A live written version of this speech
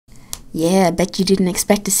Yeah, I bet you didn't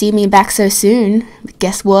expect to see me back so soon. But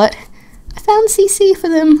guess what? I found CC for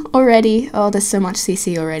them already. Oh, there's so much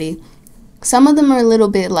CC already. Some of them are a little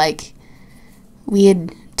bit like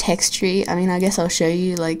weird texture. I mean, I guess I'll show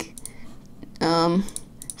you. Like,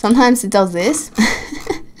 sometimes it does this.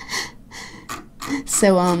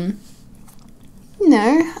 So, you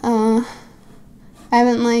know, I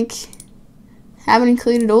haven't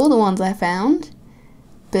included all the ones I found,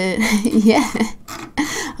 but yeah,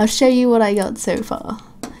 I'll show you what I got so far.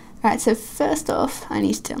 Alright, so first off, I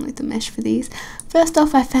need to download the mesh for these. First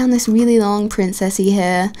off, I found this really long princessy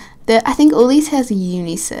hair. I think all these hairs are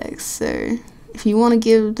unisex, so if you want to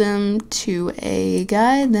give them to a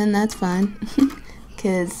guy, then that's fine,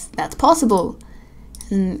 because that's possible.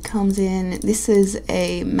 And it comes in, this is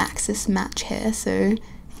a Maxis match hair, so it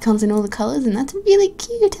comes in all the colours, and that's really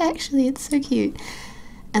cute actually, it's so cute.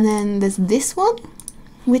 And then there's this one,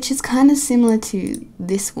 which is kind of similar to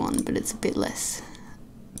this one, but it's a bit less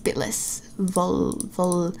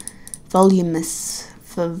voluminous.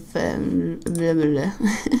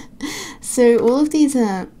 So all of these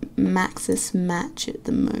are Maxis match at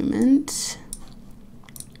the moment,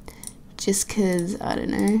 just because, I don't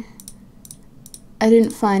know, I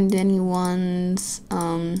didn't find any ones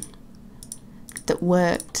that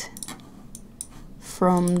worked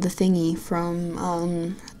from the thingy,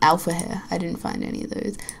 from Alpha Hair. I didn't find any of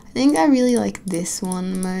those. I think I really like this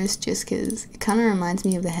one most, just because it kind of reminds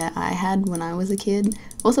me of the hair I had when I was a kid.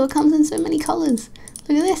 Also, it comes in so many colours.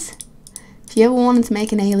 Look at this. If you ever wanted to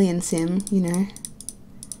make an alien sim, you know,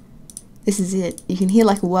 this is it. You can hear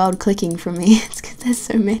like wild clicking from me. It's because there's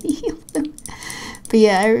so many of them. But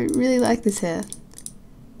yeah, I really like this hair.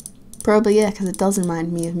 Probably, yeah, because it does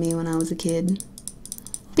remind me of me when I was a kid.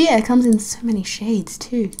 But yeah, it comes in so many shades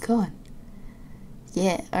too. God.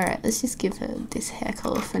 Yeah, alright, let's just give her this hair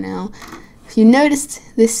color for now. If you noticed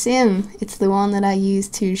this sim, it's the one that I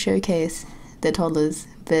used to showcase the toddlers,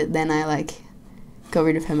 but then I like got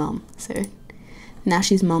rid of her mom, so now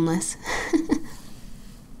she's momless.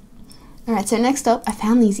 Alright, so next up, I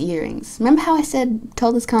found these earrings. Remember how I said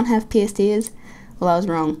toddlers can't have pierced ears? Well, I was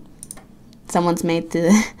wrong. Someone's made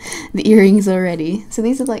the earrings already. So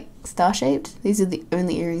these are like star-shaped. These are the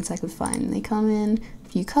only earrings I could find. They come in a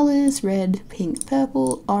few colours: red, pink,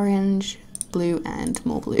 purple, orange, blue, and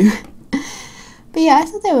more blue. But yeah, I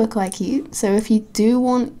thought they were quite cute. So if you do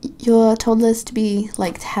want your toddlers to be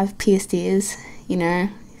like to have pierced ears, you know,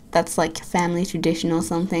 that's like family tradition or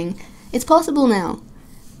something, it's possible now.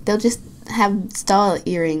 They'll just have star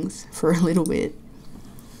earrings for a little bit.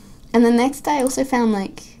 And then next I also found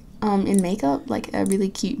like in makeup, like a really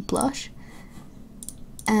cute blush.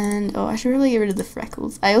 And oh, I should really get rid of the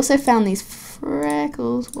freckles. I also found these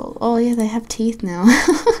freckles. Well, oh yeah, they have teeth now.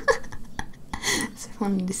 So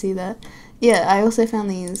funny to see that. Yeah, I also found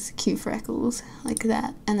these cute freckles like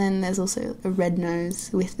that. And then there's also a red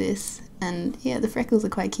nose with this. And yeah, the freckles are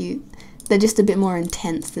quite cute. They're just a bit more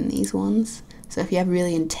intense than these ones. So if you have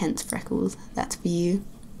really intense freckles, that's for you.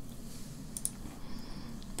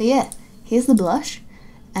 But yeah, here's the blush.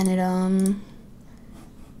 And it,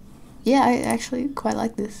 yeah, I actually quite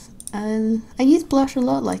like this. I use blush a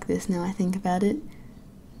lot like this now I think about it.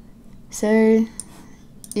 So,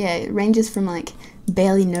 yeah, it ranges from like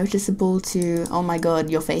barely noticeable to, oh my god,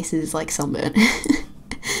 your face is like sunburnt.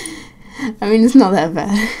 I mean, it's not that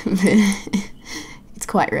bad, but it's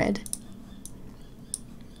quite red.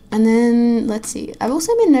 And then, let's see, I've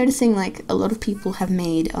also been noticing like a lot of people have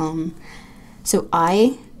made, so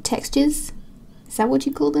eye textures. Is that what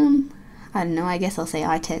you call them? I don't know, I guess I'll say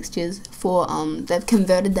eye textures. For, they've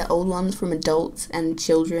converted their old ones from adults and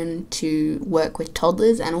children to work with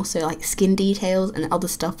toddlers, and also like skin details and other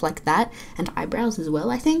stuff like that, and eyebrows as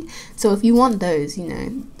well, I think. So if you want those, you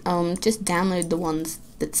know, just download the ones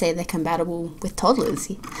that say they're compatible with toddlers.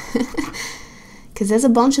 Because there's a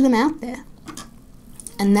bunch of them out there.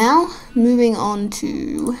 And now, moving on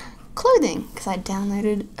to clothing, because I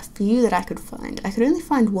downloaded a few that I could find. I could only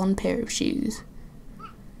find one pair of shoes.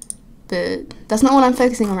 But that's not what I'm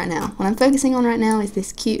focusing on right now. What I'm focusing on right now is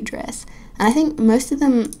this cute dress. And I think most of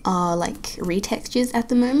them are like retextures at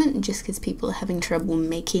the moment, just because people are having trouble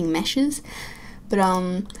making meshes. But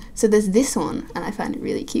so there's this one, and I find it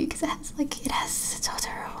really cute because it has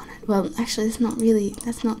Totoro on it. Well, actually, it's not really,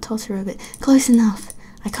 that's not Totoro, but close enough.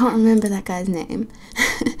 I can't remember that guy's name.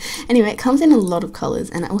 Anyway, it comes in a lot of colours,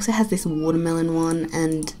 and it also has this watermelon one,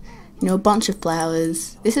 and you know, a bunch of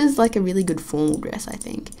flowers. This is like a really good formal dress, I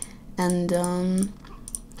think. And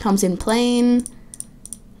comes in plain,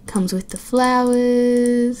 comes with the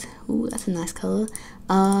flowers. Ooh, that's a nice colour.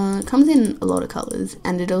 It comes in a lot of colours,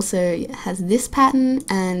 and it also has this pattern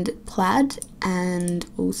and plaid and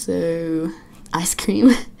also ice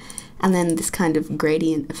cream and then this kind of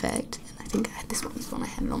gradient effect. And I think this one's the one I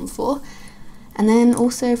had it on before. And then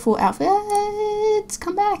also for outfits,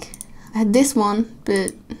 come back. I had this one, but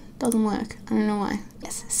it doesn't work. I don't know why.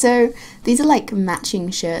 Yes, so these are like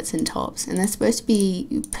matching shirts and tops, and they're supposed to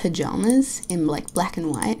be pajamas in like black and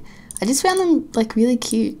white. I just found them like really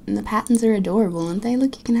cute, and the patterns are adorable, and they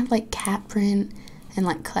look, you can have like cat print and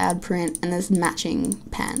like cloud print, and there's matching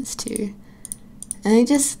pants too. And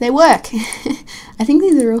they work. I think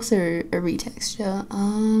these are also a retexture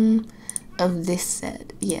of this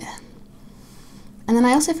set, yeah. And then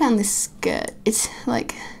I also found this skirt. It's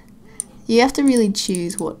like, you have to really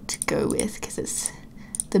choose what to go with, because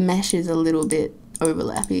the mesh is a little bit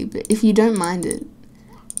overlappy, but if you don't mind it,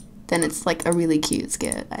 then it's like a really cute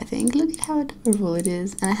skirt, I think. Look at how adorable it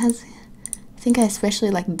is. And it has, I think I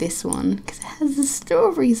especially like this one because it has the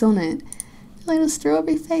strawberries on it. Little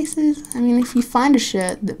strawberry faces. I mean, if you find a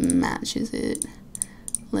shirt that matches it,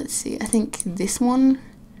 let's see, I think this one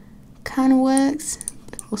kind of works,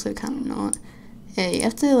 but also kind of not. Yeah, you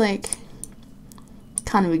have to like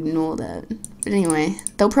kind of ignore that. But anyway,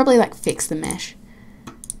 they'll probably like fix the mesh.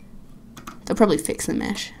 They'll probably fix the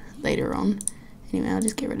mesh later on. Anyway, I'll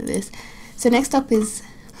just get rid of this. So next up's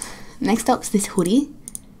this hoodie.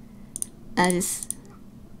 And it's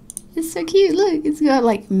so cute. Look, it's got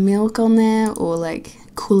like milk on there, or like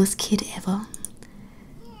coolest kid ever.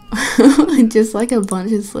 Just like a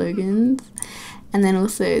bunch of slogans. And then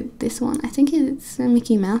also this one, I think it's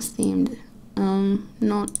Mickey Mouse themed.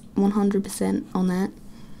 Not 100% on that.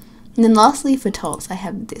 And then lastly for tops, I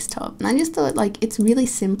have this top. And I just thought like it's really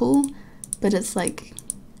simple, but it's like,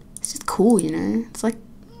 it's just cool, you know? It's like,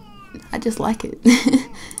 I just like it.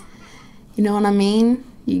 You know what I mean?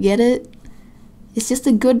 You get it? It's just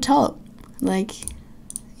a good top. Like,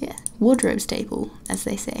 yeah, wardrobe staple, as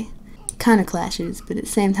they say. Kind of clashes, but at the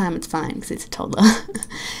same time it's fine because it's a toddler.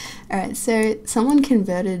 Alright, so someone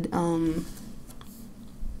converted the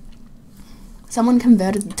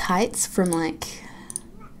tights from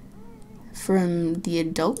the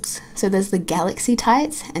adults. So there's the galaxy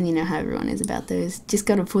tights, and you know how everyone is about those. Just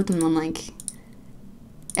gotta put them on, like,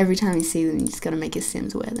 every time you see them, you just gotta make your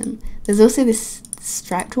Sims wear them. There's also this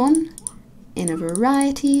striped one in a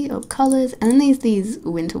variety of colors, and then there's these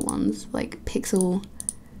winter ones, like pixel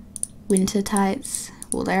winter tights.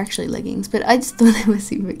 Well, they're actually leggings, but I just thought they were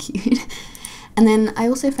super cute. And then I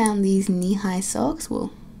also found these knee-high socks.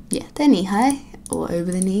 Well, yeah, they're knee-high, or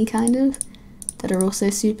over the knee, kind of, that are also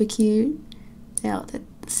super cute. They're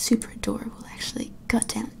super adorable, actually. God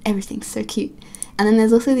damn, everything's so cute. And then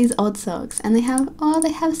there's also these odd socks, and they have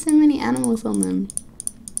so many animals on them.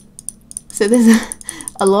 So there's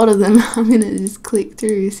a lot of them. I'm gonna just click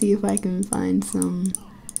through, see if I can find some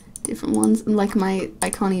different ones. And like I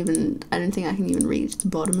don't think I can even reach the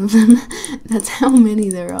bottom of them. That's how many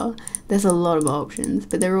there are. There's a lot of options,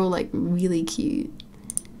 but they're all like really cute.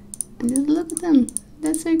 And just look at them,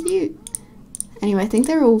 they're so cute. Anyway, I think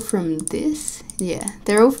they're all from this. Yeah,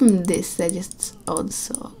 they're all from this. They're just odd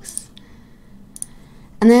socks.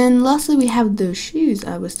 And then lastly we have those shoes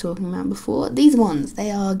I was talking about before. These ones,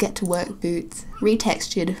 they are get to work boots,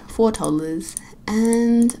 retextured for toddlers.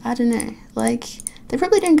 And I don't know, like, they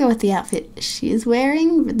probably don't go with the outfit she is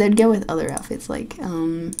wearing, but they'd go with other outfits, like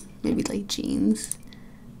maybe like jeans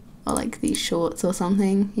or like these shorts or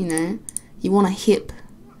something, you know. You want a hip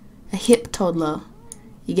toddler,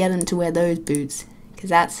 you get them to wear those boots,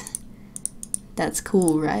 because that's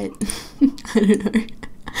cool, right? I don't know.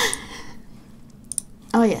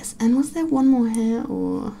 Oh yes, and was there one more hair,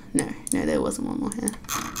 or no, there wasn't one more hair.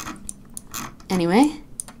 Anyway,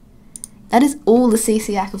 that is all the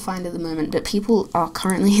CC I could find at the moment, but people are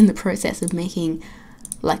currently in the process of making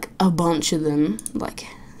like a bunch of them, like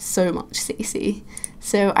so much CC.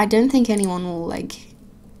 So I don't think anyone will I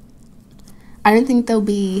don't think there'll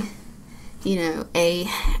be, you know, a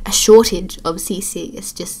shortage of CC.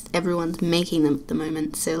 It's just everyone's making them at the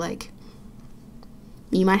moment, so like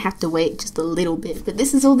you might have to wait just a little bit. But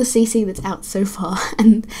this is all the CC that's out so far,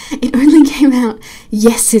 and it only came out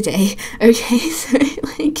yesterday, okay? So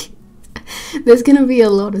like there's gonna be a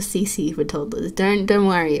lot of CC for toddlers. Don't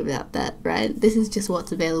worry about that, right? This is just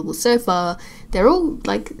what's available so far. They're all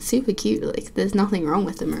like super cute, like there's nothing wrong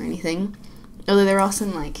with them or anything. Although there are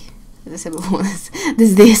some, like, as I said before,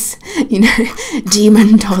 there's this, you know,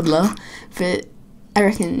 demon toddler, but I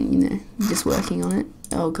reckon, you know, just working on it.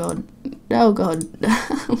 Oh god. Oh god.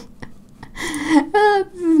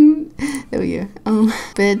 There we go.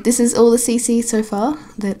 But this is all the CC so far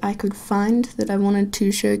that I could find that I wanted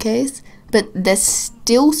to showcase. But there's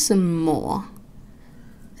still some more.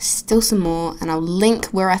 And I'll link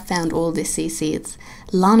where I found all this CC. It's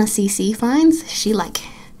Lana CC finds.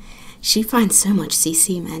 She finds so much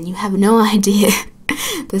CC, man. You have no idea.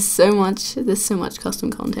 There's so much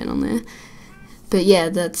custom content on there. But yeah,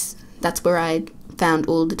 that's where I found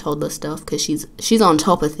all the toddler stuff, because she's on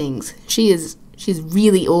top of things. She's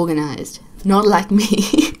really organized, not like me.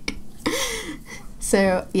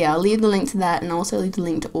 So yeah, I'll leave the link to that, and I'll also leave the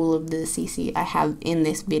link to all of the CC I have in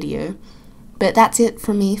this video. But that's it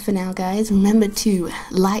from me for now, guys. Remember to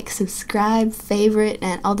like, subscribe, favorite,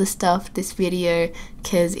 and other stuff this video,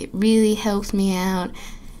 because it really helps me out.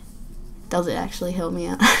 Does it actually help me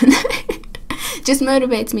out? Just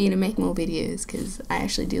motivates me to make more videos, because I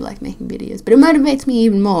actually do like making videos, but it motivates me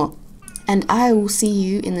even more. And I will see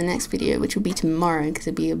you in the next video, which will be tomorrow, because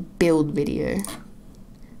it'll be a build video.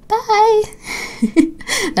 Bye!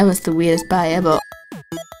 That was the weirdest bye ever.